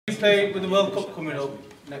play with the World Cup coming up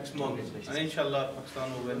next month, and inshallah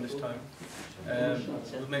Pakistan will win this time.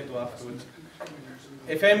 We'll make dua afterwards.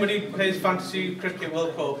 If anybody plays Fantasy Cricket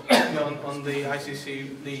World Cup on the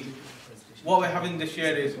ICC League, what we're having this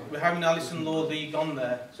year is we're having Alison Law League on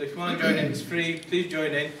there. So if you want to join in, it's free. Please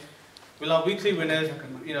join in. We'll have weekly winners.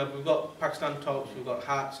 We've got Pakistan tops, we've got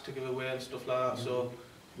hats to give away and stuff like that. So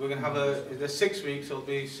we're going to have there's 6 weeks. There'll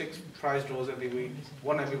be 6 prize draws every week,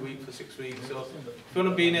 one every week for 6 weeks. So if you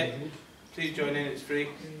want to be in it, please join in. It's free.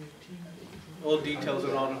 All details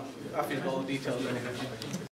are on. Afi's got all details anyway.